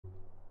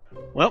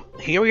Well,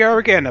 here we are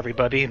again,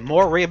 everybody.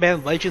 More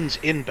Rayman Legends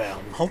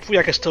inbound. Hopefully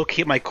I can still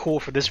keep my cool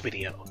for this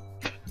video.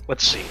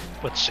 Let's see.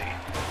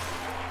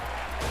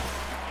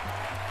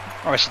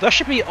 Alright, so that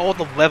should be all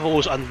the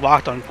levels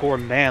unlocked on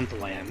Gourmand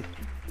Land.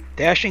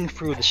 Dashing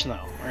through the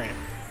snow. Alright.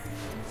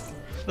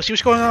 Let's see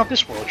what's going on with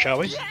this world, shall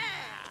we?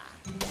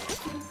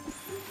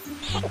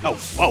 Oh,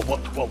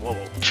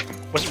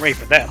 whoa. Wasn't ready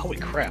for that. Holy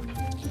crap.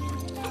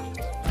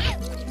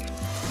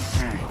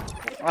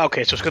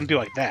 Okay, so it's gonna be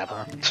like that,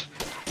 huh?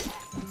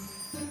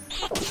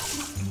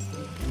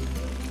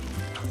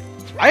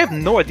 I have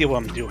no idea what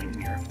I'm doing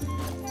here.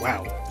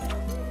 Wow.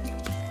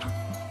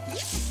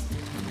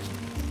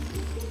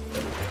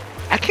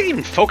 I can't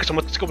even focus on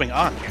what's going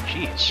on here,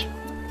 jeez.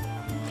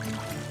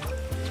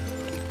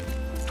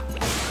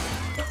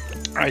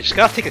 Alright, just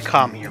gotta take a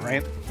calm here,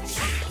 right?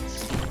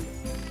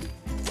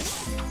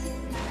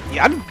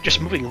 Yeah, I'm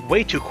just moving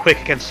way too quick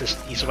against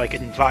these like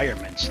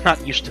environments.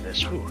 Not used to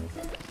this. Ooh.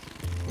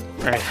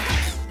 Alright.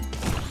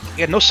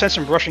 Yeah, no sense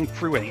in rushing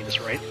through any of this,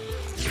 right?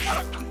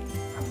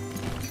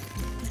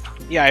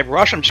 Yeah, I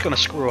rush, I'm just gonna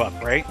screw up,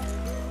 right?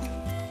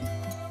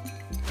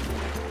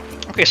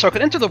 Okay, so I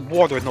can enter the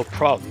water with no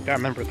problem. Gotta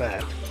remember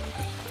that.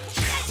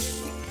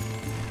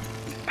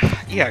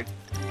 Yeah.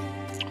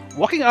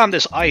 Walking on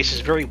this ice is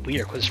very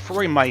weird, because it's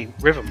throwing my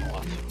rhythm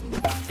off.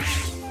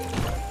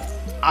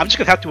 I'm just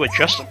gonna have to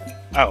adjust them.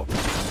 Oh.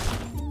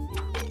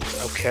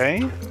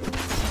 Okay.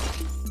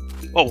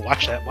 Oh,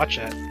 watch that, watch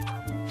that.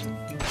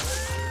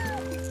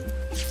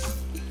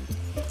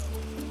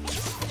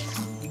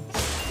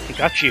 He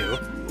got you.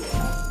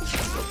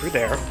 Go through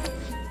there.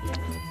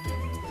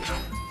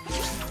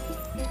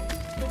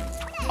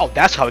 Oh,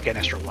 that's how I get an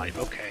extra life,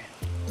 okay.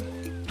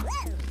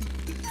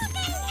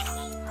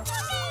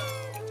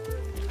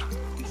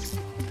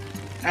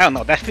 I don't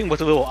know, that thing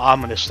was a little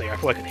ominous there. I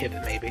feel like I could hit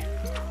it, maybe.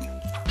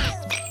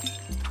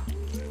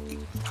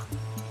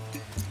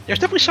 There's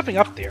definitely something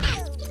up there.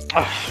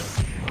 Ugh.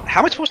 How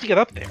am I supposed to get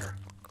up there?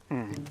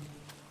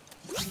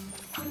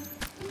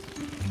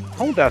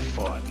 Hold that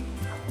thought.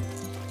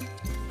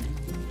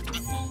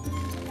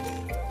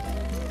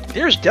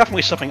 There's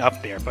definitely something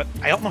up there, but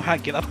I don't know how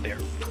to get up there.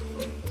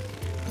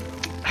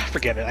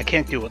 Forget it, I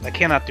can't do it. I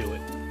cannot do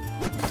it.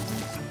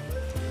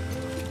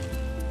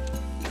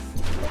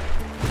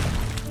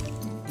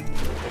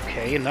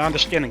 Okay, not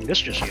understanding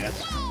this just yet.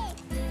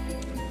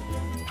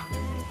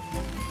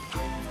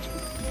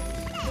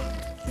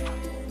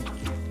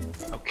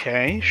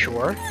 Okay,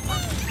 sure.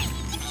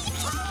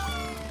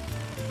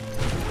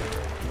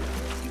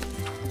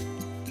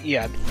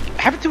 Yeah,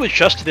 having to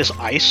adjust to this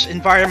ice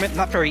environment,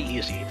 not very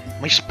easy.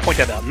 Let me just point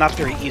that out, not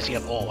very easy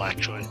at all,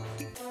 actually.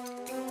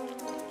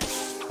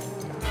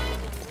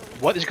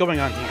 What is going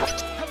on here?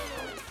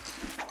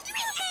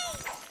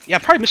 Yeah,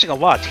 I'm probably missing a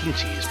lot of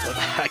teensies, but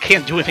I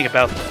can't do anything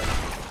about that.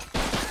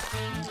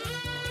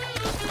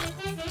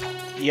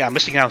 Yeah, I'm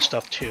missing out on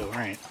stuff too,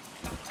 right.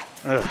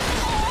 Ugh.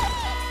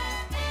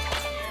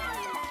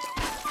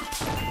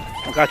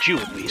 I got you,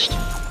 at least.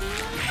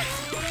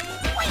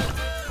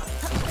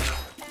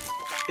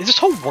 Is this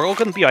whole world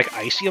gonna be, like,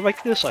 icy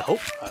like this? I hope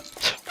not.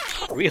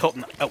 I really hope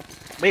not. Oh,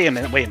 wait a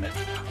minute.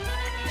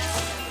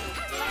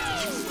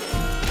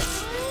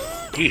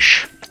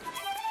 Yeesh.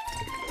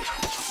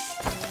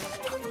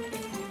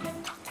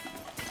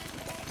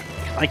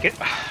 Can I get...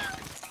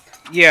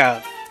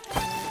 Yeah.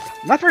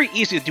 Not very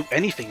easy to do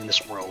anything in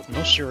this world.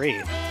 No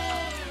siree.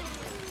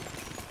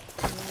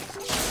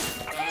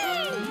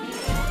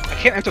 I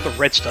can't enter the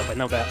red stuff, I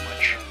know that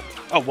much.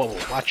 Oh, whoa,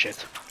 watch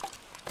it.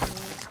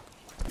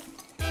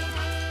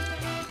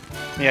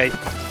 Yeah.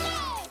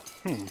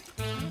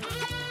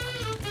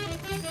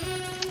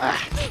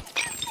 Ah.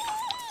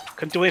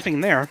 Couldn't do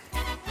anything there.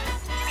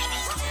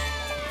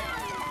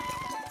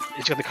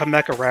 Is it gonna come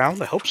back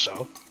around? I hope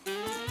so.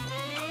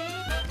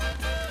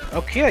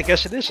 Okay, I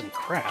guess it isn't.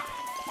 Crap.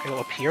 Can I go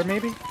up here,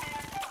 maybe?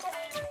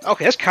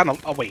 Okay, that's kind of...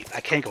 Oh, wait.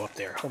 I can't go up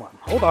there.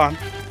 Hold on.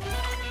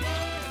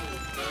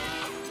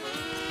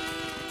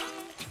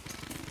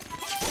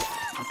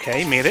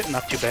 Okay, made it.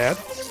 Not too bad.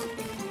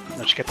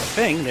 Let's get the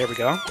thing. There we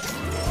go.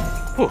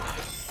 Whew.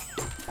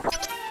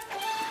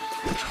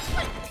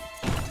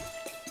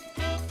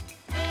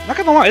 Not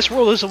gonna lie, this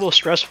world is a little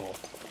stressful.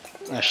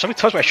 Somebody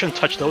tells me I shouldn't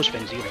touch those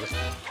things either.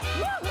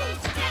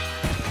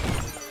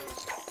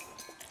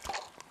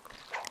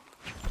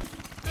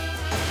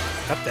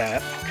 Got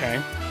that,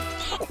 okay.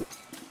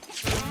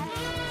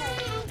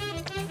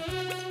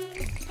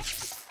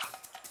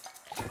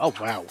 Oh,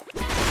 wow.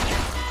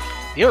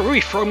 They're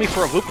really throwing me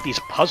for a loop with these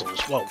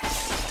puzzles, whoa.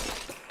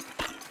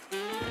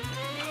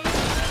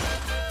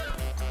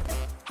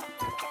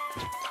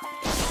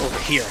 Over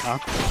here, huh?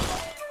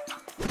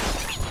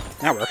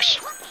 That works.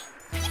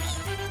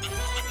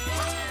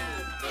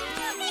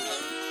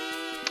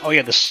 Oh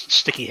yeah, the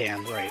sticky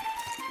hand, right.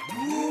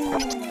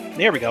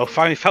 There we go,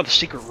 finally found the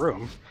secret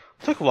room.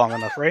 Took long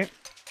enough, right?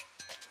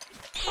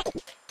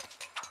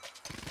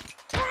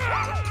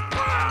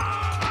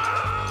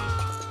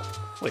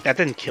 Wait, that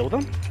didn't kill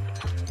them?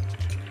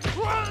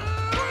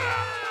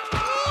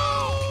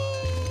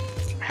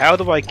 How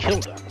do I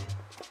kill them?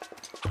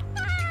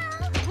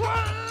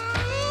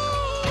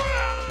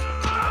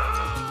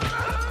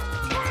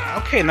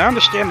 Okay, now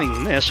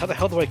understanding this, how the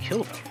hell do I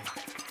kill them?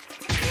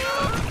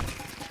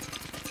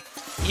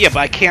 Yeah, but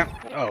I can't...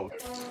 Oh.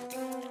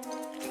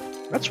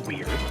 That's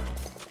weird.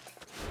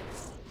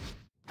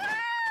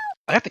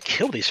 I have to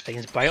kill these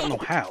things, but I don't know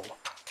how.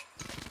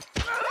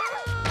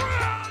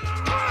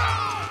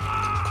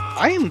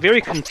 I am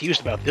very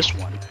confused about this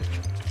one.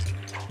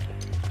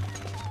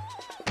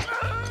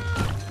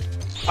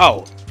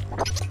 Oh.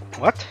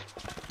 What?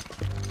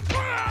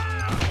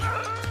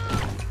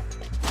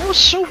 That was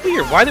so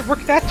weird. Why did it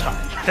work that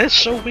time? That is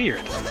so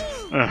weird.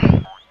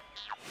 Ugh.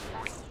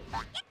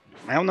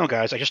 I don't know,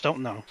 guys. I just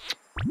don't know.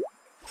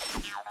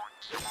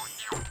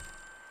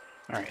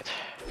 Alright.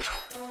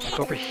 Back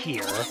over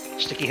here.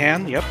 Sticky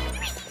hand, yep.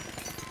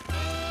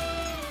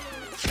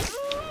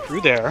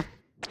 Through there.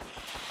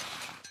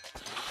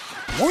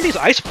 More of these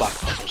ice block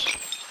puzzles.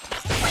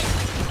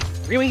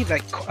 Really?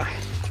 Like...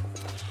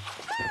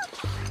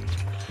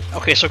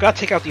 Okay, so I gotta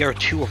take out the other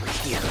two over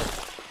here.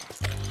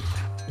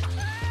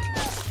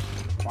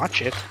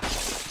 Watch it.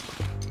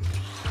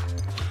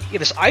 Yeah,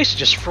 this ice is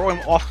just throwing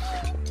off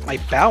my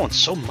balance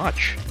so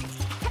much.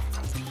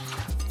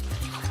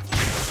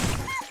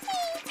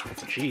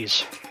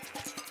 Jeez.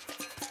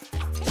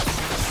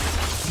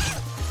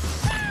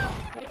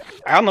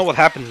 I don't know what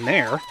happened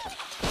there.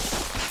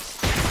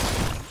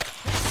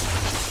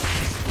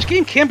 This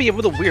game can be a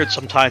little weird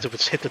sometimes with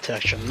its hit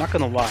detection, I'm not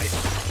gonna lie.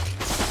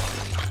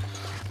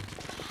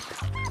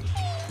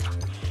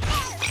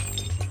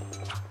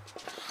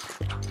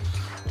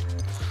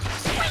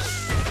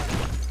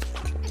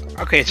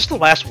 Okay, is this the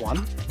last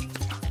one?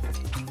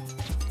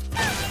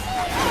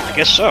 I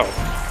guess so.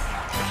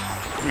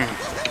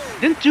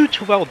 Didn't do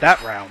too well that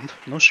round.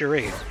 No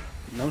siree.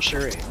 No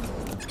siree.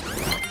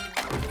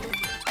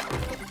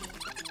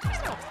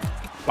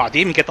 Wow, didn't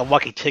even get the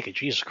lucky ticket.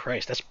 Jesus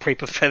Christ, that's pretty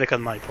pathetic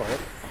on my part.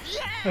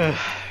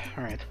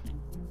 Alright.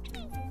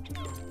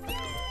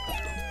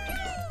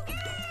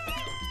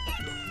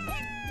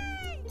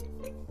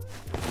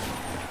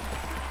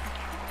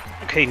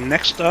 Okay,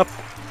 next up,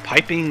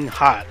 piping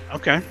hot.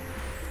 Okay.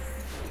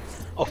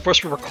 Oh,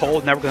 first we were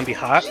cold, now we're gonna be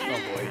hot?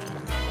 Oh boy.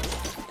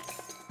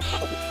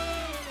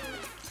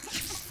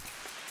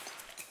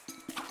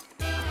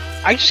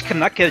 I just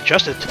cannot get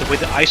adjusted to the way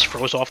the ice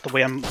froze off the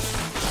way I'm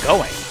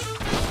going.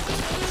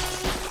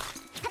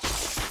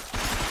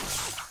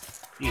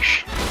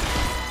 Yeesh.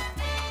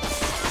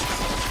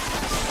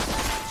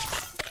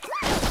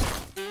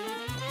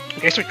 I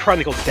guess we're trying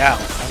to go down.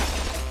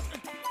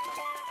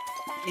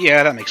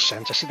 Yeah, that makes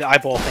sense. I see the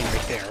eyeball thing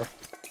right there.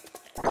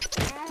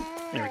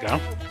 There we go.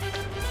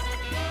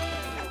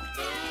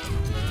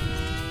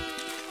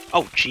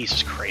 Oh,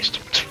 Jesus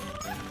Christ.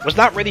 Was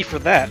not ready for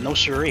that, no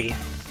siree.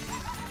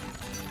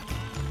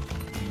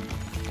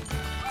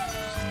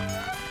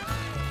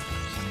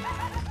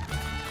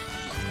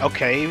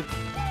 Okay.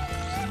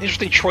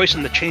 Interesting choice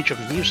in the change of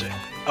music.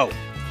 Oh.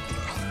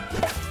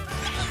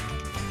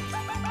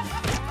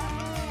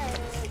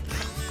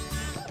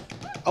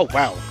 Oh,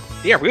 wow.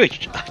 Yeah, really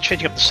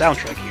changing up the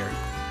soundtrack here.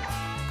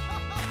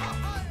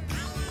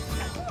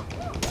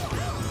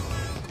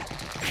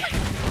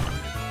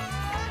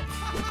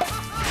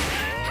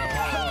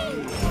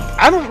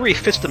 I don't know if it really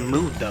fits the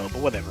mood, though,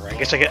 but whatever. I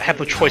guess I have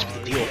no choice but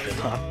to deal with it,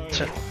 huh?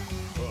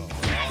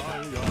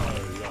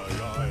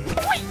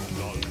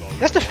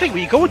 That's the thing,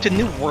 when you go into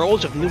new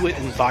worlds of new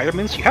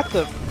environments, you have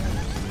to...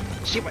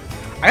 See,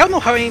 I don't know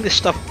how any of this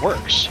stuff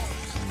works.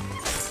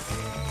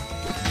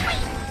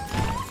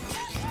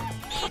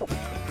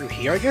 Through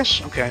here, I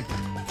guess? Okay.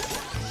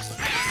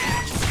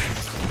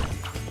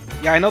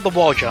 Yeah, I know the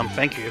wall jump,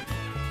 thank you.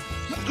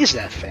 What is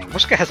that thing?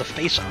 This guy has a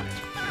face on it.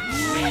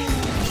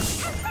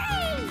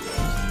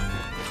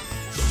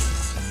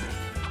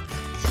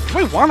 Do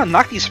I want to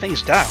knock these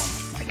things down?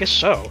 I guess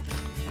so.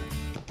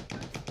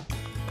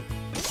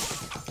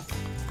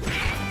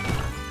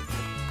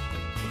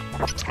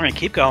 Alright,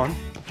 keep going.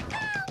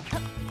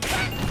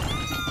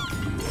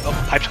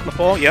 Oh, pipe's gonna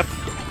fall? Yep.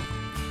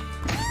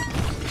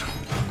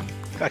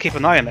 Gotta keep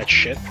an eye on that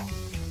shit.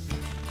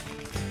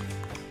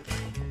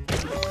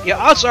 Yeah,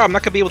 odds are I'm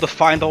not gonna be able to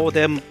find all of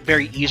them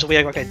very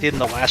easily like I did in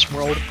the last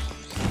world.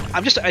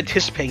 I'm just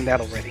anticipating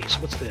that already. So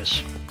what's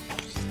this?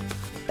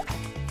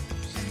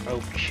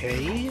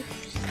 Okay.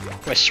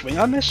 Do I swing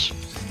on this?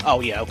 Oh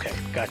yeah, okay,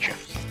 gotcha.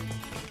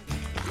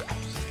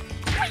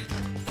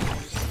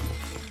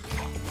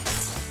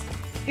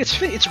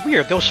 It's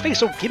weird, those things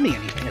don't give me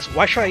anything, so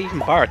why should I even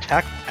bother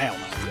attack? I don't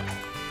know.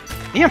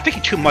 Maybe I'm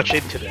thinking too much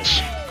into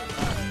this.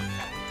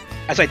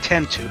 As I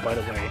tend to, by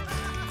the way.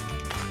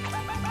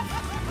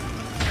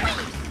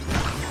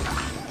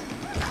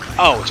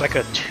 Oh, it's like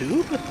a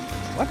tube?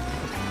 What?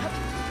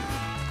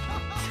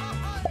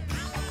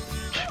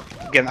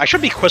 Again, I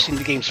should be questioning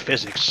the game's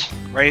physics,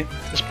 right?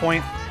 At this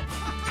point.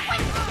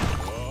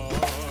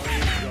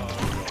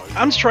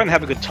 I'm just trying to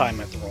have a good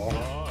time after all.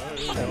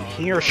 And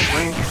here,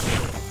 shrink.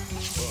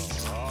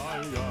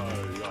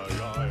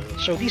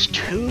 So these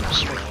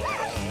tubes...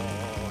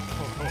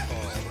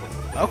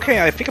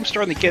 Okay, I think I'm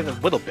starting to get a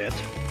little bit.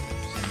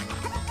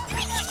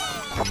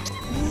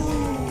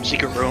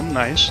 Secret room,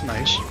 nice,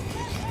 nice.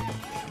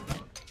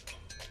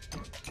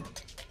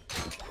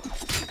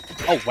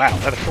 Oh wow,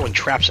 now they're throwing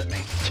traps at me.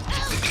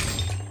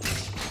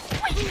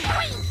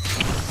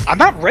 I'm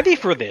not ready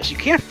for this. You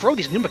can't throw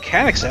these new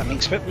mechanics at me and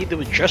expect me to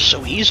do it just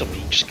so easily.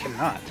 You just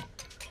cannot.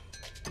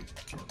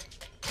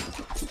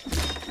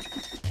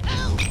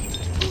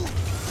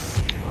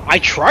 I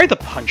tried to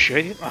punch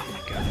it. Oh my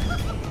god.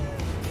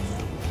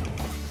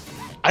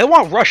 I don't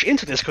want to rush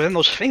into this because then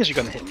those things are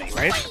going to hit me,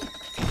 right?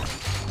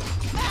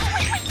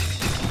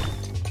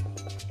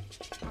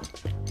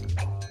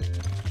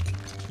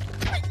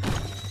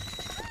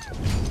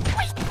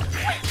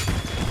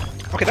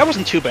 Okay, that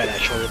wasn't too bad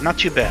actually. Not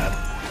too bad.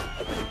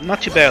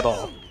 Not too bad at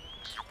all.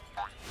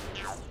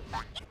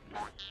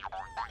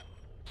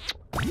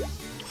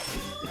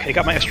 Okay,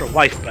 got my extra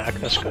life back.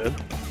 That's good.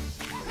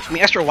 I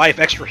mean, extra life,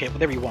 extra hit,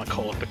 whatever you want to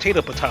call it.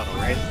 Potato, potato,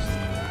 right?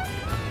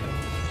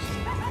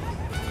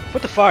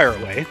 Put the fire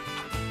away.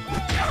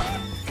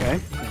 Okay,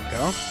 there we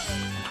go.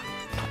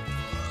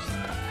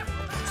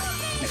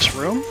 Next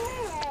room.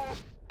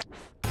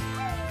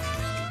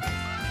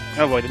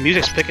 Oh boy, the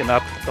music's picking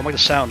up. Don't like the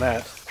sound of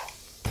that.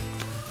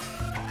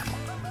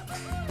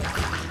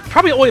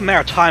 Probably only a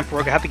matter of time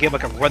for I have to get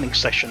like a running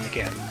session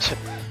again.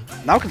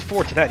 Not looking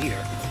forward to that either.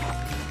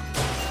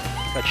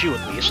 Got you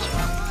at least.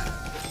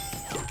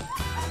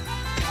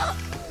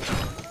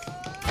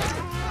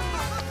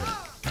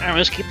 Alright,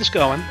 let's keep this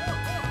going.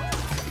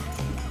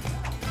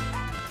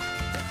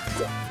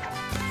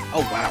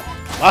 Oh wow,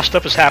 a lot of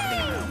stuff is happening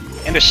now.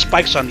 And there's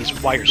spikes on these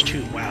wires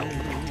too, wow.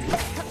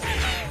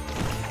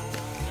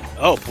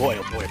 Oh boy,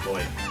 oh boy, oh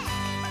boy.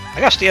 I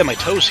gotta stay on my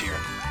toes here.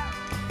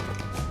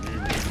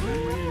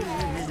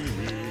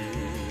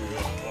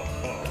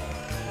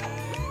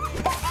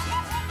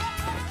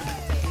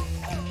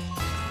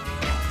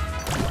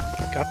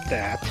 Got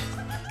that.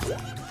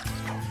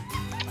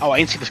 Oh, I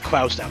didn't see the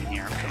clouds down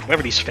here. Okay,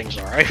 whatever these things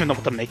are, I don't even know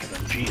what to make of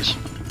them. Jeez.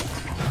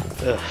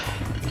 Ugh.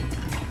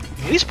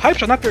 These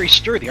pipes are not very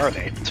sturdy, are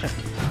they?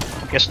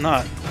 Guess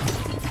not.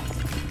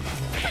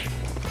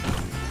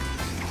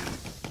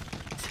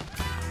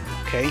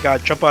 Okay, you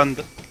gotta jump on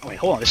the... Oh wait,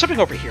 hold on. There's something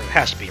over here. It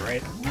has to be,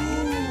 right?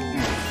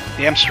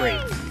 Damn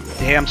straight.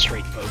 Damn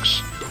straight,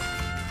 folks.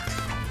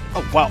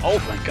 Oh, wow. Oh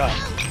my god.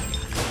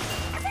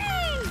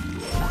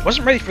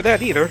 Wasn't ready for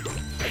that either.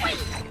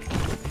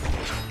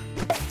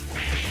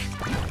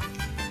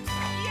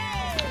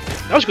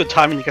 That was good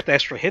timing to get the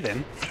extra hit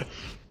in.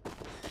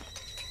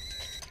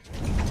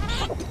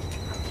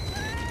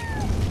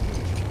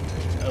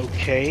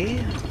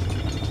 Okay.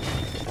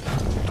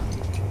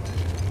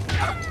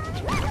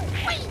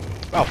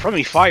 Wow,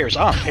 friendly fire's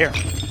on, here.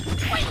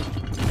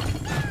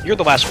 You're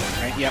the last one,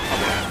 right? Yep.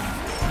 Okay.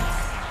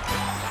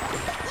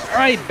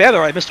 Alright,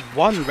 better. I missed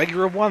one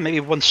regular one,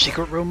 maybe one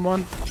secret room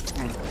one.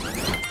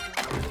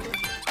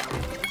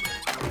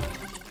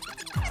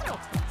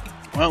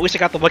 Well, at least I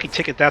got the lucky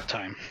ticket that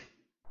time.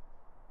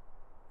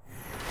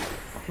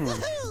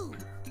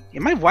 Yeah,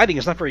 my lighting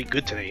is not very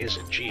good today, is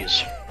it?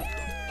 Jeez.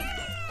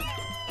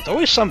 There's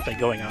always something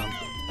going on.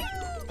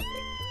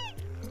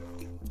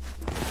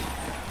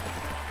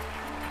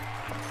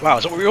 Wow,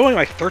 so we're only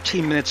like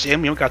 13 minutes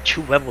in, we only got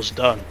 2 levels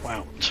done.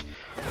 Wow.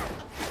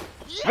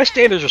 My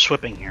standards are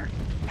slipping here.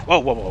 Whoa,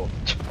 whoa, whoa.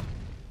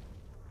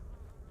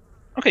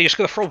 Okay, you're just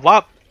gonna throw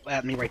lop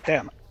at me right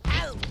there.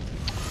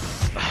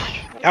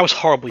 That was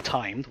horribly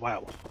timed.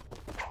 Wow.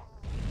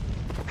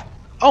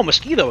 Oh,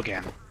 mosquito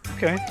again.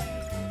 Okay.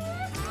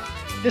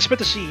 Didn't expect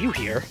to see you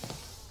here.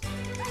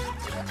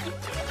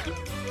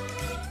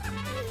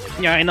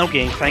 Yeah, I know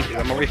game, thank you.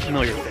 I'm already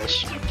familiar with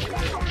this.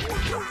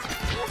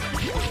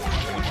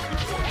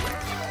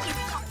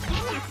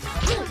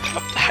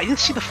 Oh, I didn't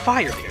see the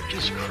fire there,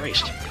 Jesus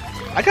Christ.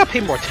 I gotta pay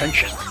more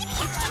attention.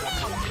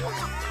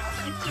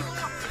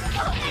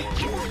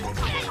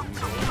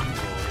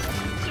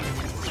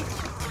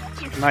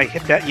 Can I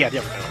hit that? Yeah,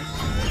 there we go.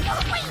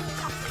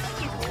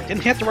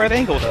 Didn't hit the right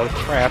angle though,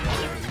 crap.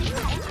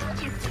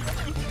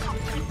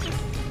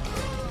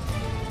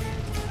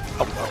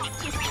 Oh, well. I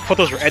thought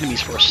those were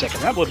enemies for a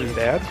second. That wouldn't have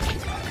been bad.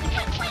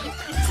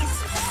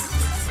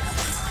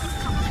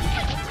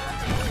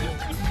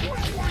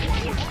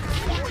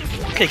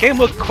 Okay, getting a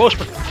little close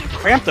but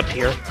cramped up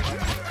here.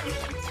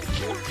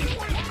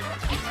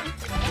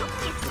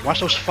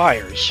 Watch those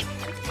fires.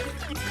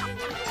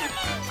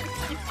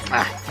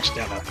 Ah, let's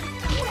stab up.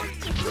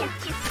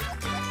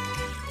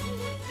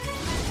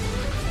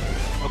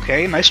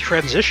 Okay, nice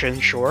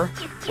transition, sure.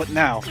 What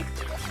now?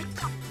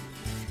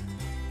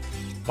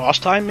 Boss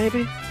time,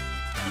 maybe?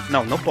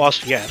 No, no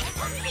boss yet.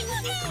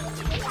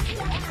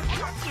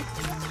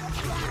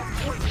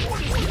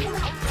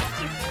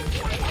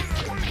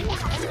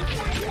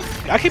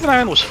 Gotta keep an eye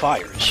on those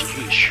fires.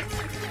 Sheesh.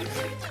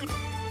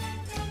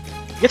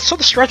 You get so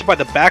distracted by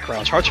the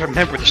background, it's hard to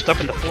remember the stuff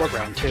in the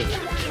foreground, too.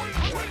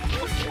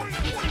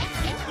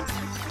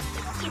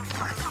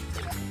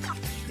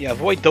 Yeah,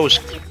 avoid those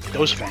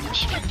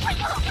things.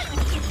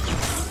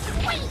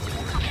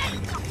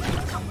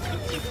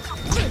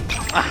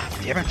 Ah,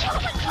 damn it.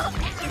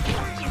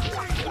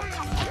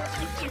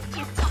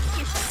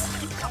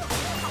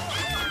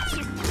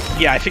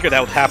 Yeah, I figured that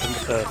would happen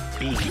with the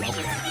beam. Okay.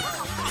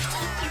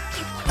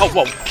 Oh,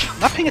 whoa.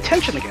 Not paying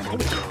attention again.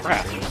 Holy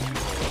crap.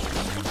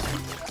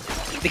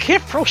 They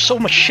can't throw so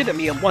much shit at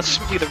me at once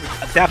for me to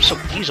adapt so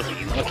easily,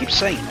 you know? I keep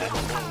saying that.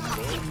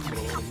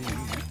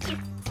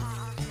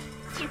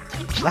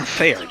 It's not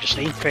fair. It just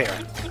ain't fair.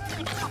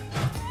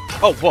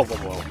 Oh, whoa, whoa,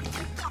 whoa.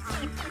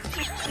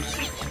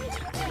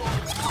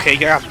 Okay,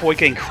 yeah, boy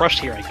getting crushed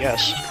here, I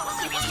guess.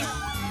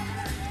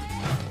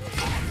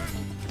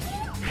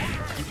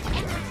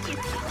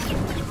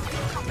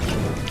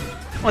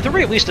 Well, at the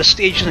very least, the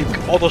stage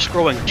isn't all those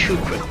scrolling too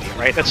quickly,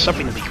 right? That's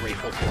something to be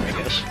grateful for, I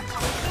guess.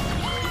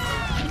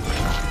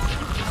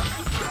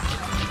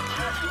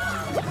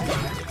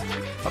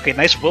 Okay,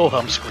 nice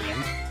Wilhelm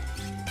scream.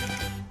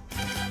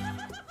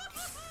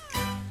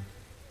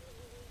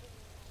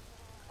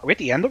 Are we at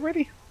the end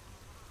already?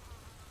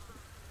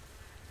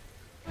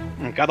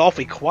 Got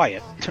awfully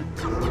quiet.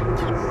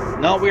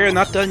 No, we're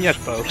not done yet,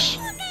 folks.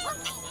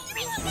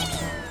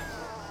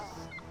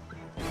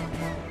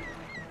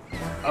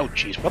 Oh,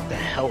 jeez, what the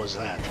hell is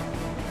that?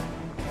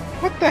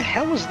 What the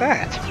hell is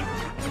that?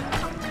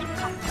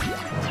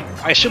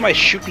 I assume I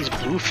shoot these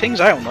blue things?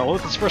 I don't know.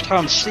 It's the first time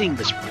I'm seeing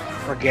this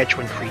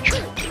gargantuan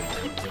creature.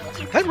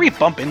 Did I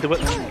re-bump into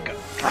it? Oh my god.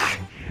 Ah.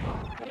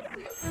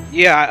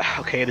 Yeah,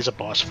 okay, it is a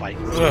boss fight.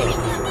 Ugh.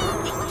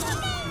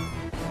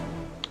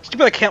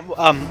 Stupid I can't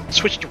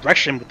switch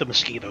direction with the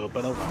mosquito,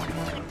 but oh well.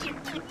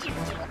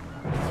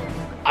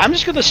 I'm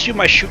just gonna assume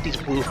I shoot these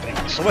blue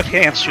things. So I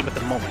can't assume at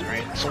the moment,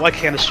 right? So I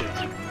can't assume.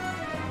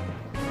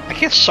 I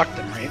can't suck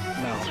them, right?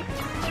 No.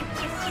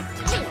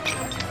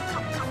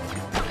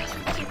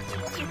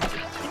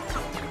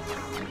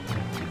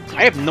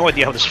 I have no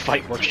idea how this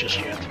fight works just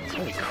yet.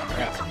 Holy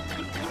crap.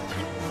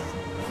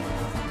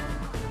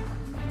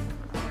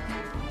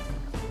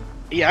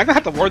 Yeah, I'm gonna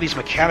have to learn these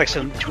mechanics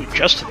and to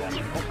adjust to them.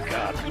 Oh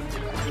god.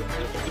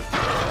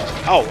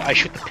 Oh, I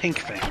shoot the pink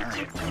thing,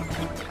 alright.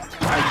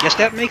 I guess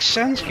that makes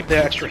sense. Give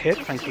that extra hit,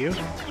 thank you.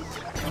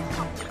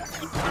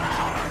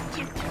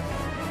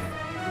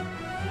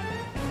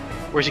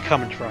 Where's he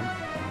coming from?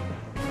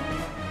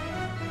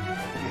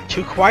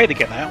 Too quiet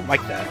again, I don't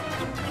like that.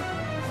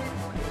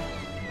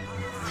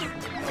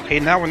 Okay,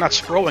 now we're not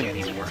scrolling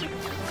anymore.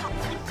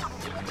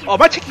 Oh,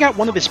 am I taking out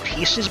one of his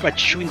pieces by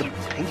shooting the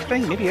pink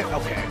thing? Maybe,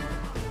 okay.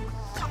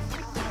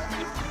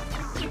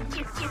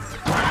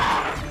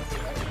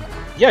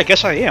 Yeah, I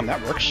guess I am,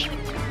 that works.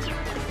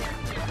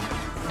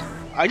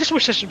 I just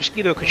wish this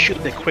mosquito could shoot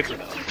a bit quicker,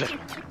 though.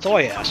 That's all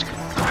I ask.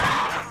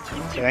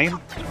 Okay,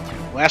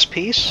 last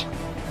piece.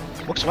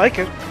 Looks like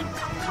it.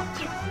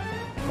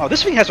 Wow,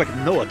 this thing has like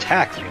no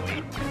attack,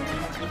 really.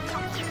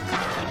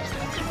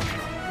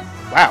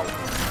 Wow.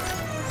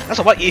 That's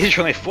a lot easier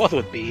than I thought it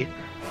would be.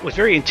 It was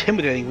very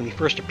intimidating when he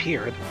first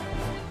appeared.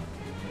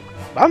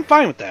 But I'm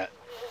fine with that.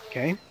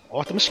 Okay,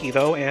 off the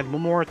mosquito and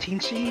one more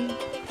teensy.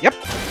 Yep.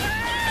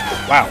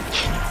 Wow.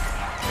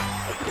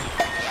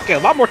 Okay, a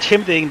lot more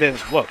intimidating than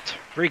it looked.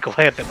 Very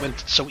glad that went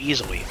so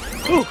easily.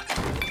 Ooh.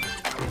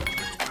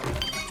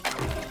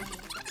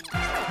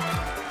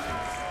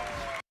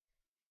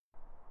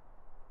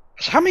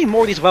 So how many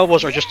more of these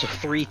levels are just the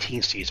 3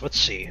 teensies? Let's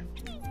see.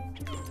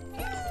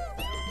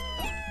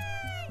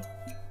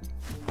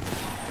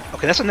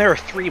 Okay, that's another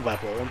 3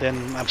 level, and then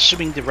I'm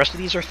assuming the rest of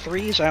these are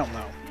 3s? I don't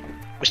know.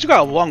 We still got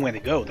a long way to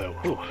go, though.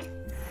 Ooh.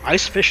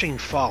 Ice Fishing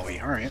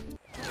Folly, alright.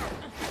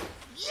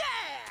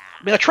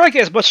 I mean, I'll try to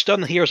get as much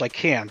done here as I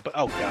can, but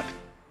oh god.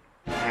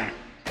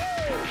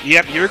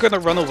 Yep, you're gonna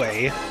run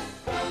away.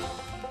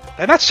 Did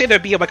I not say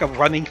there'd be like a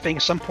running thing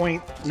at some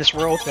point in this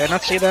world? Did I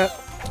not say that?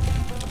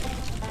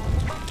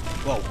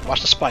 Whoa,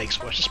 watch the spikes,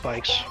 watch the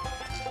spikes.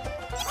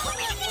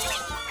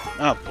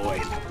 Oh boy,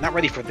 not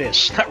ready for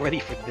this, not ready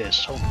for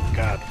this, oh my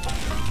god.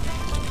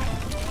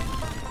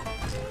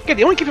 Okay,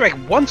 they only give you like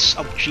once,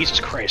 oh Jesus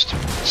Christ, a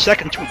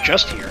second to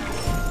adjust here.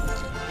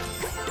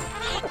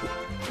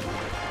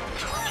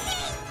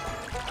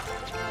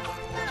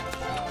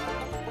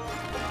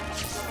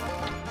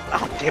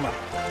 Oh, damn it.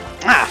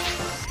 Ah!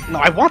 No,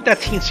 I want that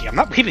teensy. I'm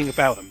not leaving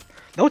without him.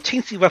 No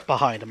teensy left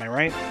behind, am I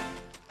right?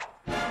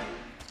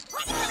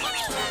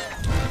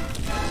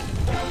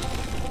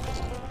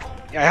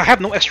 Yeah, I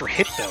have no extra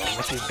hit, though. I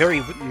must be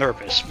very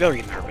nervous.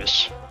 Very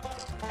nervous.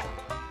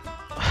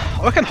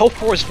 All I can hope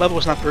for is this level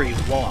is not very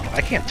long.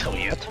 I can't tell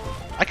yet.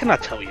 I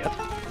cannot tell yet.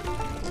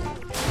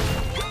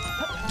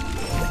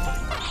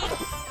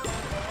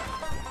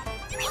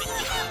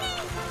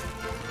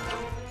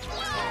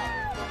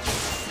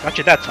 Got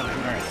you that time,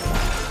 alright.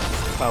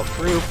 Plow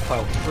through,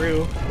 plow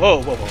through.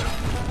 Whoa, whoa,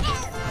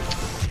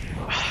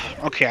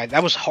 whoa. Okay,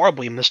 that was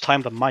horribly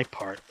mistimed on my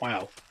part.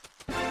 Wow.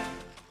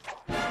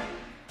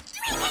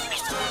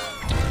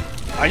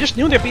 I just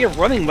knew there'd be a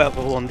running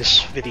level on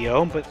this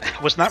video, but I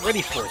was not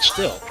ready for it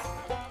still.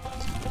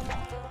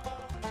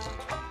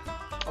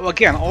 Well,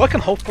 again, all I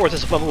can hope for is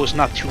this level is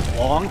not too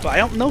long, but I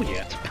don't know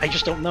yet. I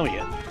just don't know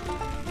yet.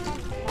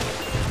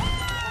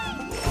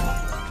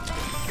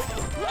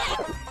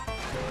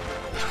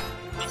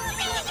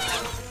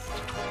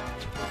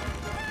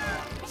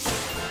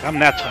 I'm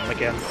that time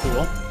again,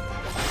 cool.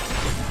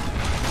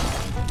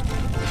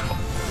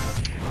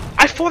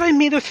 I thought I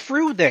made it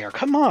through there.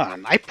 Come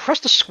on. I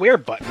pressed the square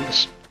button.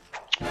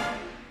 I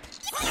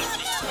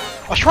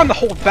was trying to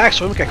hold back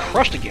so I wouldn't get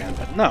crushed again,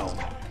 but no.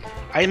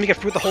 I didn't make it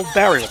through the whole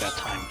barrier that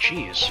time.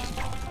 Jeez.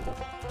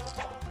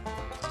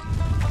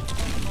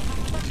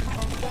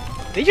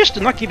 They just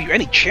do not give you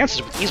any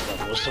chances with these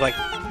levels. They're like,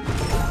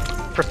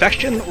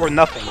 perfection or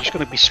nothing. You're just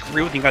gonna be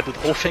screwed and you gotta do the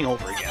whole thing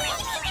over again.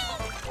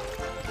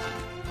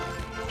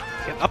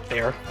 Get up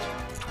there.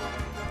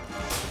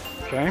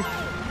 Okay.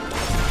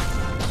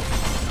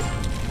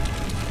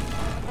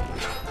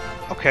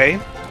 Okay,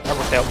 that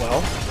worked out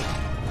well.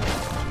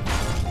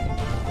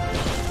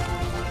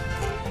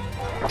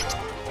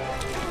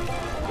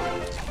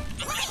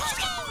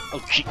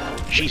 Oh,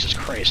 Jesus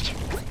Christ.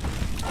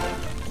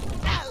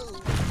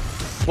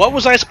 What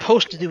was I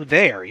supposed to do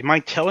there? You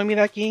mind telling me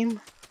that,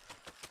 game?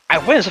 I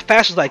went as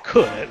fast as I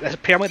could.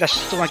 Apparently that's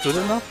still not good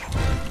enough.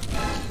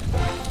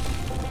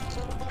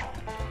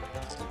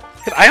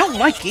 I don't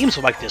like games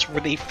like this, where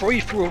they throw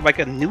you through like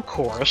a new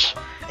course,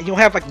 and you'll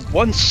have like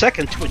 1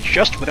 second to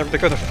adjust whatever they're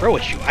going to throw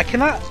at you. I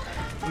cannot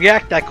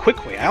react that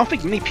quickly. I don't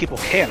think many people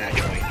can,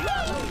 actually.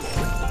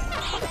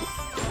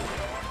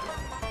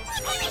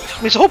 I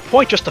mean, it's the whole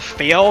point just to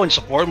fail and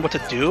just learn what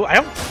to do. I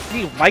don't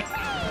really like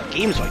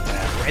games like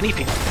that, or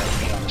anything like that, to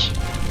be honest.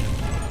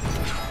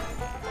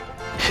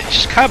 It's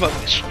just kind of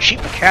a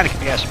cheap mechanic,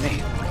 if you ask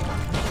me.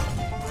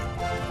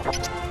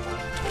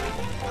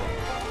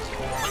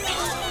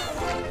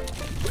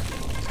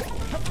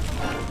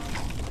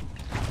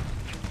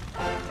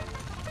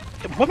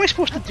 What am I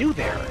supposed to do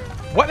there?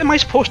 What am I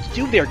supposed to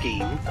do there,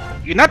 game?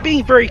 You're not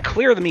being very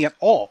clear to me at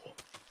all.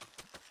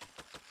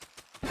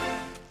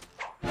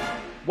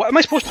 What am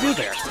I supposed to do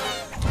there?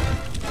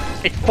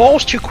 It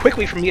falls too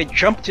quickly for me to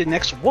jump to the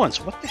next one,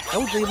 so what the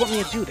hell do they want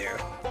me to do there?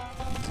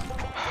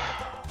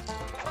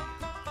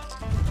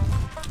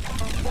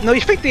 No, you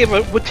think they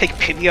would take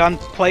pity on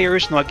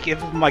players and like, give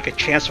them like a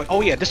chance, like,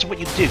 oh yeah, this is what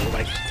you do.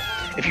 Like,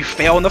 if you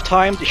fail enough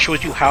times, it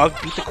shows you how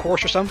to beat the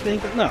course or something,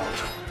 but no.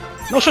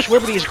 No such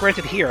liberty is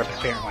granted here,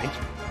 apparently.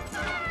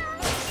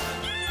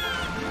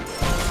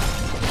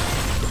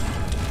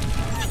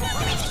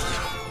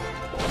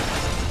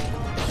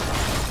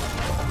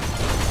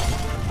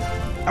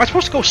 Am I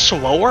supposed to go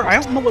slower? I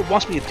don't know what it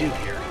wants me to do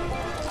here.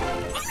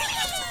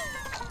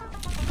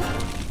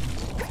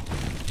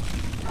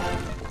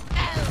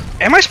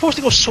 Am I supposed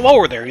to go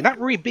slower there? You're not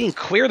really being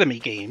clear to me,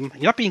 game.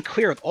 You're not being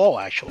clear at all,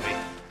 actually.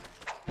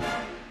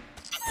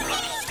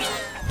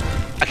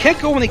 I can't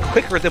go any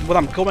quicker than what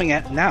I'm going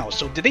at now,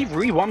 so did they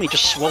really want me to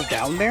just slow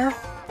down there?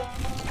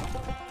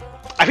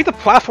 I think the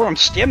platform I'm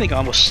standing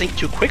on will sink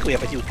too quickly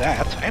if I do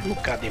that. I have no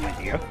goddamn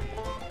idea.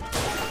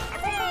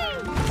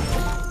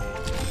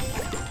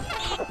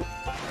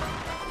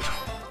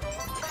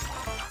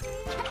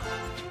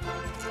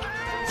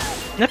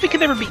 Nothing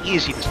can ever be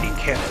easy in this game,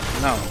 can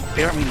it? No,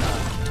 apparently not.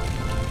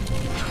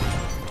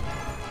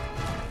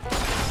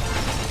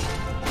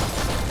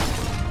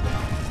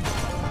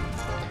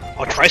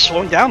 I'll try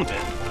slowing down a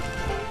bit.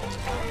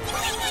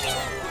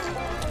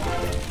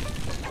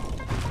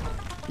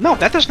 No,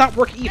 that does not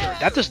work either.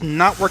 That does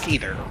not work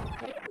either.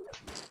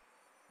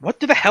 What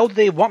the hell do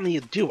they want me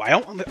to do? I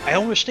don't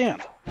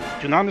understand.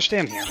 Do not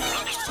understand here.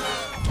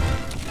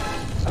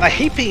 And I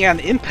hate being at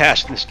an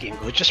impasse in this game,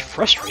 because it just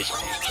frustrates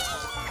me.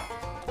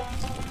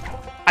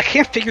 I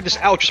can't figure this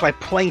out just by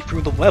playing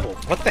through the level.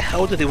 What the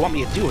hell do they want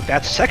me to do with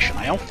that section?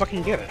 I don't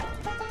fucking get it.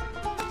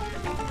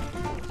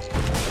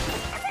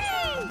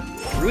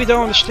 I really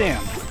don't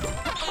understand.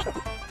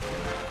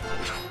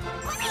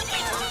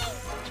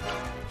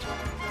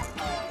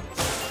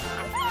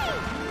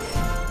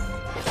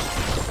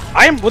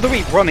 I am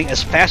literally running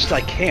as fast as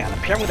I can.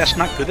 Apparently that's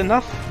not good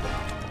enough.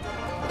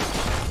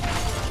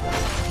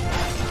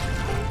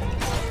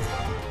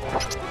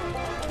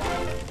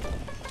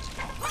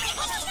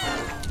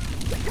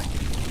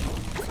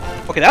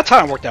 Okay, that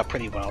time worked out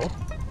pretty well.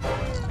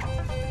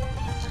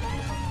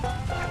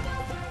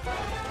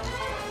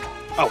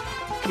 Oh,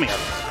 come here.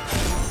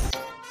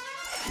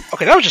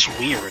 Okay, that was just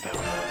weird.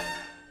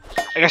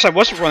 I guess I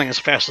wasn't running as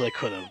fast as I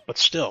could have, but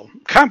still.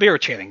 Kind of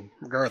irritating,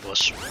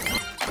 regardless.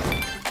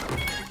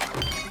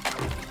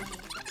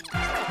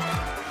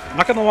 I'm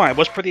not gonna lie, it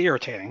was pretty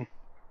irritating.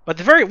 But at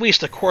the very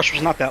least, the course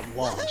was not that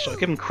long, so I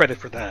give him credit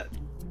for that.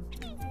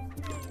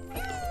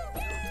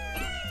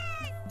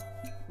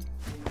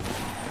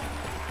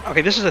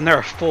 Okay, this is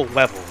another full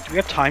level. Do we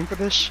have time for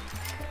this?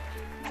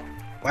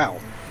 Wow.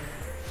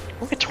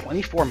 We're at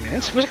 24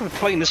 minutes? It feels like I've been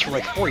playing this for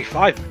like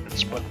 45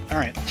 minutes, but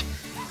alright.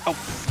 Oh,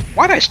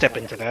 why'd I step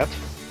into that?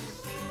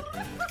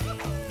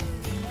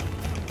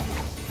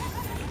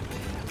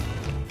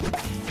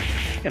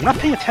 Yeah, I'm not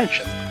paying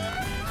attention.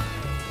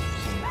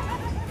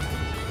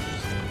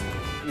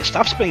 Yeah,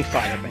 stop spitting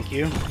fire, thank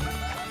you.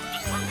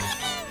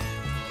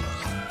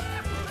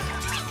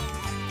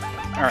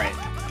 Alright.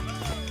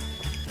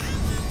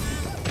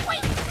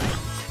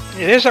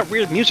 Yeah, there's that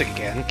weird music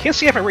again. Can't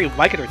see if I really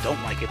like it or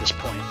don't like it at this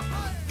point.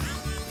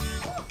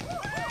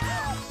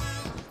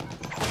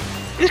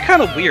 It's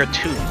kind of weird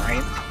tune,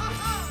 right?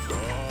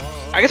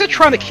 I guess I'm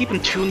trying to keep in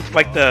tune with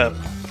like the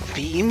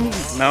theme?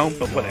 No,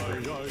 but whatever.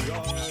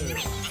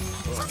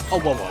 Oh,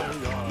 whoa,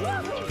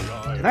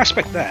 whoa. Didn't I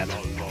expect that?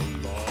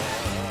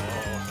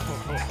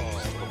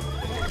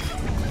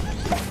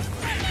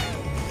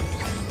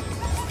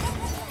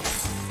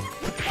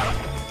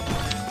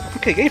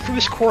 Okay, getting through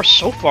this course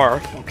so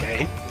far,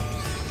 okay.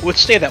 Will it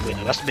stay that way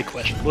though? That's the big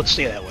question. Will it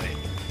stay that way?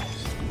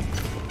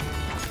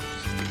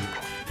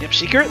 Yep,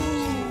 secret?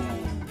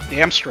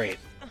 Damn straight.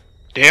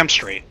 Damn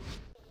straight.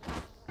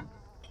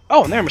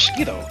 Oh, and there's a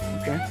mosquito.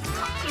 Okay.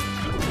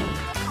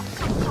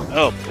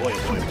 Oh boy,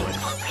 boy, boy.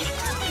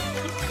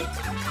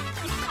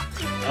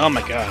 Oh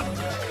my god.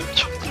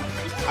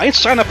 I didn't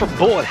sign up for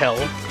bullet hell.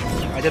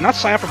 I did not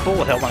sign up for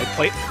bullet hell when I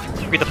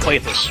agreed to play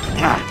this.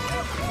 Ah.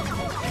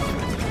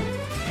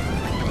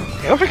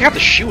 I don't think I have to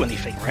shoot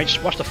anything, right?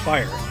 Just watch the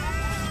fire.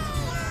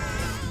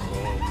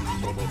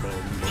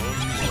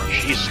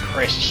 Jesus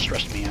Christ, this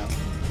stressed me out.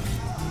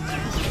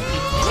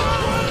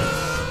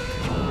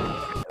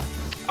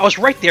 I was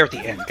right there at the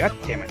end, god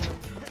damn it.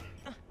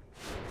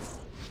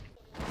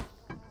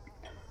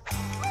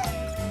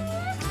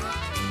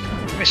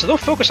 Okay, so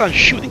don't focus on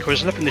shooting,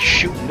 because there's nothing to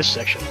shoot in this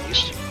section, at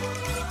least.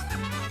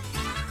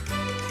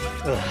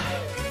 Ugh.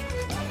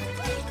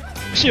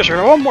 Seriously, if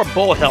I want more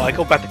bullet hell, I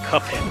go back to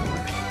Cuphead.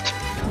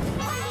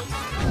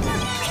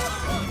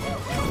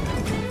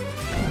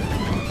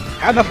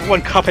 I had enough of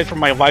one Cuphead for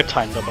my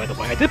lifetime, though, by the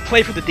way. I did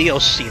play for the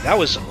DLC. That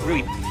was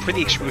really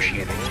pretty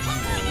excruciating.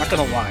 Not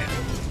gonna lie.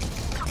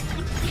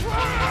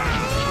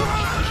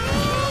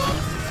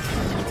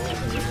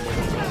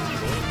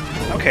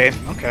 Okay,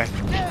 okay.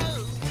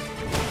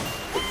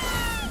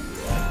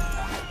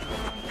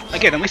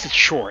 Again, at least it's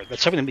short.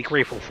 That's something to be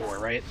grateful for,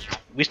 right?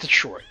 At least it's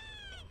short.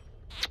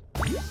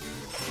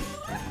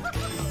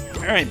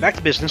 Alright, back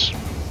to business.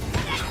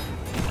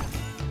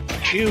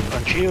 Punch you,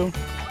 punch you.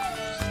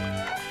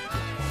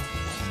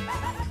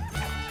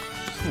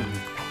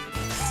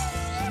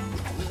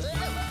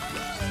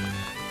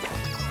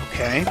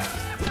 Okay.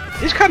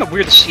 It's kind of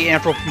weird to see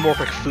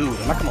anthropomorphic food,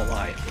 I'm not gonna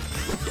lie.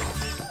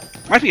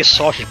 Might be a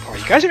Sausage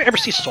Party. You guys ever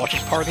see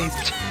Sausage Party?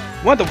 It's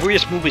one of the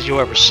weirdest movies you'll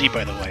ever see,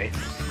 by the way.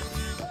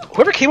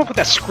 Whoever came up with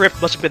that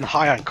script must have been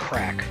high on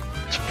crack.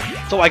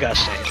 That's all I gotta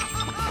say.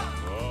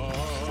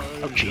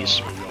 Oh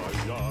jeez.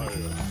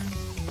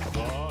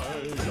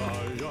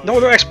 No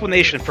other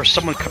explanation for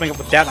someone coming up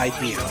with that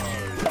idea.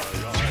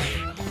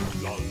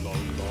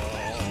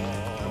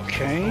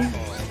 Okay.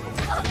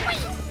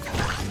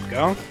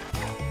 Go.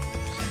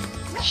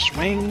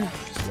 Swing,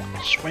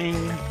 swing,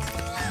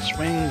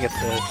 swing, get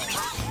the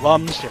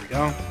lums, there we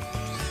go.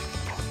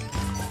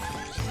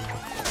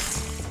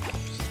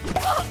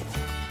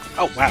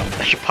 Oh wow,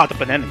 that should pop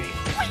up an enemy.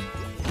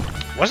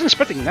 Wasn't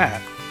expecting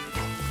that.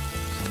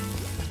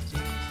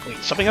 Wait,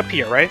 something up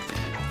here, right?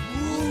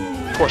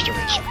 Of course there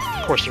is.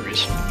 Of course there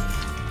is.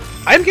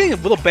 I'm getting a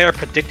little better at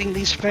predicting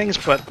these things,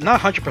 but not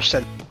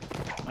 100%.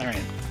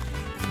 Alright.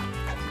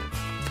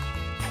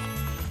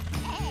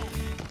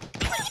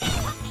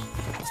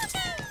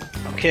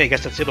 Okay, I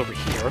guess that's it over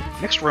here.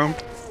 Next room.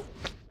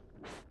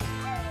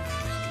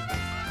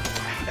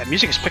 That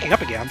music is picking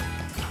up again.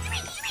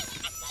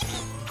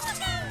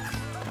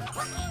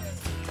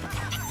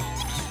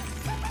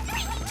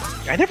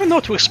 I never know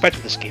what to expect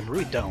with this game, I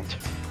really don't.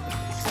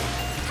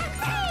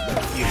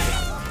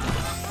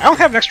 I don't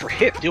have an extra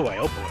hit, do I?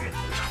 Oh boy.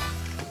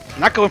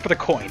 I'm not going for the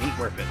coin, ain't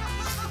worth it.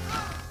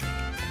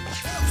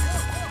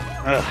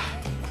 Ugh.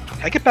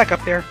 Can I get back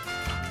up there?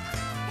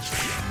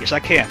 Yes, I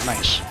can.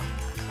 Nice.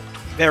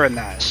 Very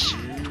nice.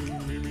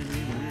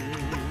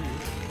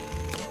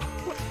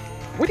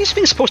 What are these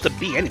things supposed to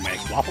be anyway?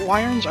 Waffle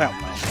irons? I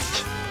don't know.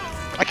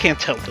 I can't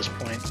tell at this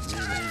point.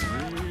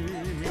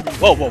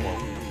 Whoa, whoa,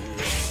 whoa.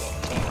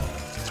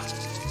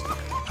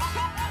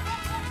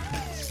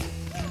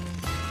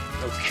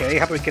 Okay,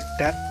 how do I get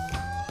that?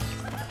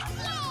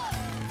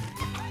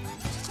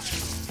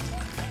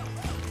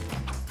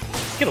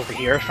 Get over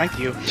here, thank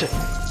you.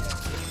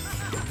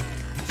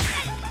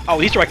 Oh,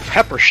 these are like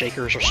pepper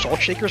shakers or salt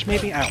shakers,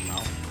 maybe? I don't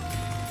know.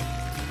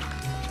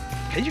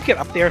 Can you get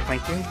up there?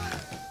 Thank you.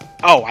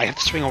 Oh, I have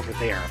to swing over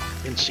there.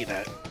 Didn't see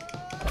that.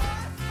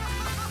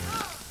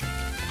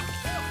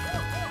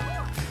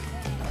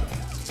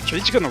 So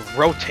these are gonna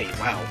rotate.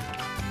 Wow.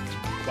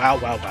 Wow,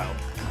 wow, wow.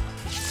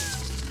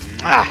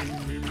 Ah!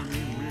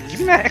 Give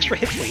me that extra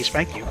hit, please.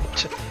 Thank you.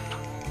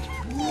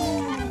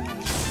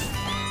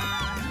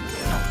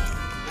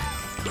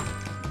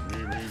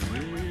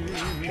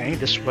 Okay,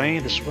 this way,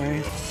 this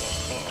way.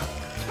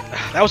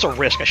 That was a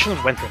risk. I shouldn't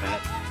have went for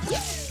that.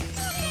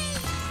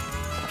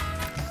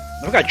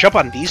 Now we gotta jump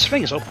on these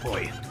things? Oh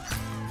boy.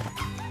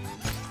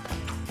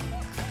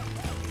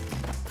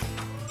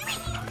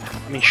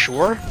 I mean,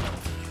 sure.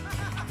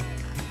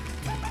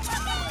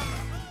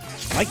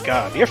 My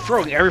god, they're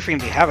throwing everything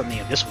they have at me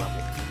at this level.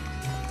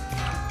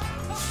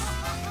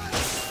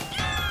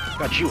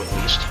 Got you at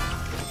least.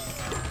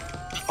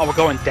 Oh, we're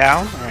going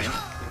down? Alright.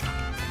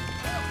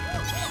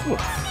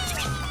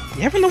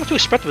 You never know what to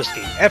expect with this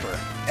game. Ever.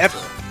 Ever.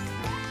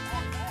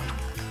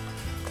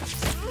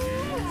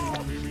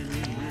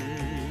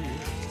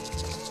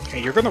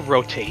 Okay, you're gonna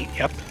rotate,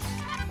 yep.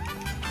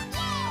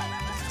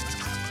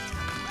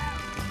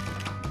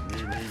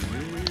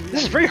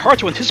 This is very hard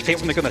to anticipate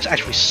when they're gonna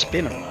actually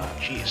spin or not,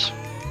 jeez.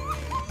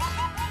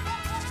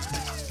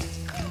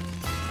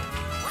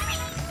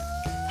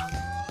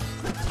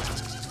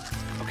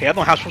 Okay, I don't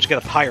know how I'm supposed to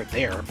get a pyre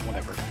there, but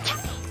whatever.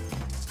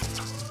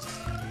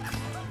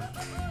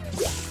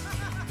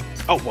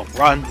 Oh, well,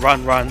 run,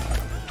 run, run.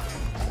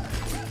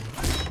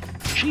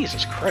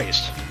 Jesus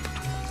Christ.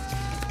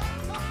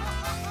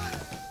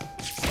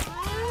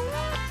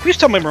 Please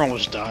tell me my run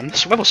was done.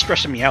 This level's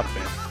stressing me out a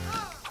bit.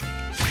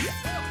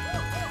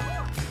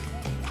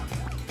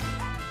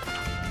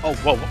 Oh,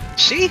 whoa, whoa.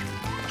 See?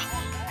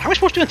 How am I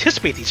supposed to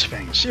anticipate these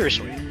things?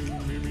 Seriously.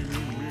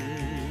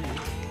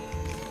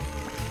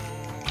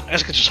 I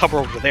guess I could just hover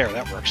over there,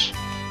 that works.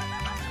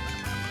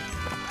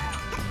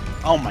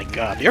 Oh my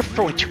god, they're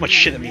throwing too much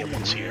shit at me at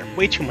once here.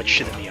 Way too much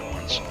shit at me at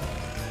once.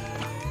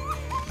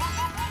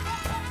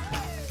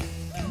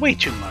 Way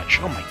too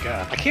much, oh my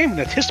god. I can't even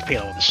anticipate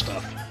all this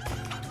stuff.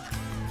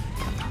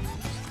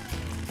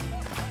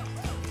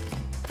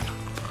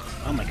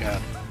 Oh my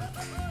god.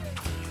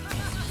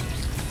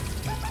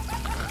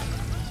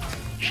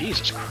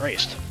 Jesus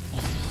Christ.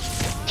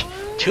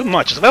 Too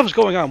much. The level's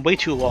going on way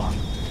too long.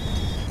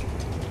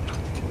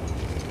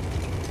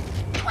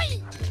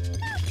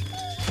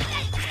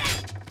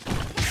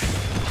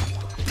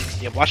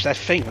 Yeah, watch that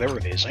thing, whatever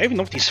it is. I don't even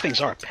know what these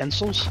things are.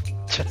 Pencils?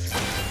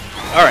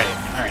 Alright,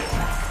 alright.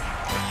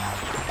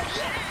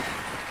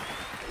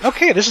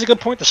 Okay, this is a good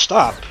point to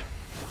stop.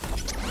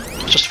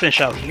 Let's just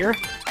finish out here.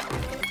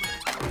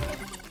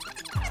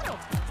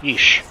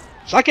 Yeesh.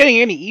 It's not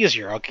getting any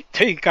easier, I'll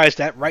tell you guys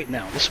that right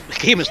now. This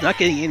game is not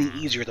getting any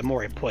easier the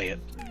more I play it.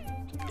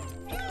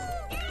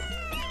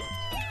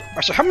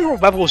 Alright, so how many more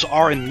levels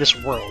are in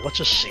this world? Let's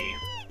just see.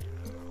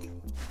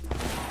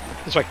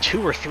 There's like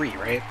 2 or 3,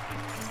 right?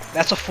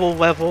 That's a full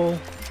level.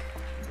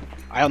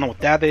 I don't know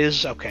what that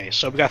is. Okay,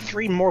 so we got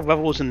 3 more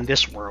levels in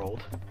this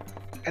world.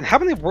 And how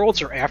many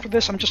worlds are after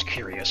this? I'm just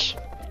curious.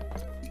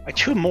 Like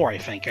 2 more, I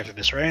think, after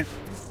this, right?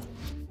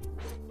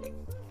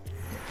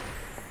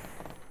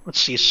 Let's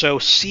see, so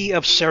Sea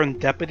of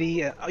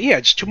Serendipity. Oh,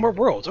 yeah, just 2 more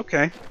worlds,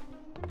 okay.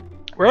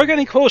 We're all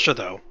getting closer,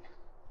 though.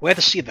 We had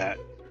to see that.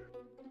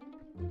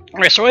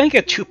 Alright, so I didn't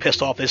get too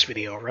pissed off this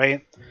video,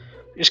 right?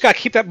 You just gotta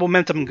keep that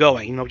momentum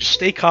going, you know, just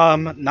stay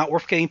calm, not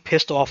worth getting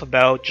pissed off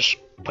about, just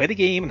play the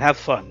game and have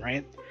fun,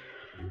 right?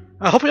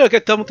 Hopefully I'll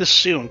get done with this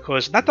soon,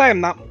 because not that I'm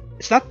not...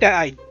 It's not that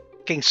I'm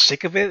getting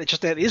sick of it, it's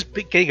just that it is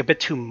getting a bit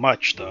too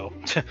much, though.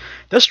 It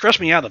does stress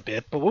me out a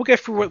bit, but we'll get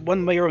through it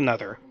one way or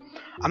another.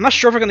 I'm not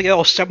sure if we're going to get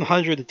all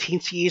 700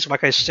 teensies,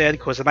 like I said,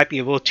 because it might be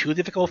a little too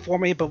difficult for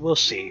me, but we'll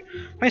see.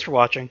 Thanks for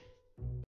watching.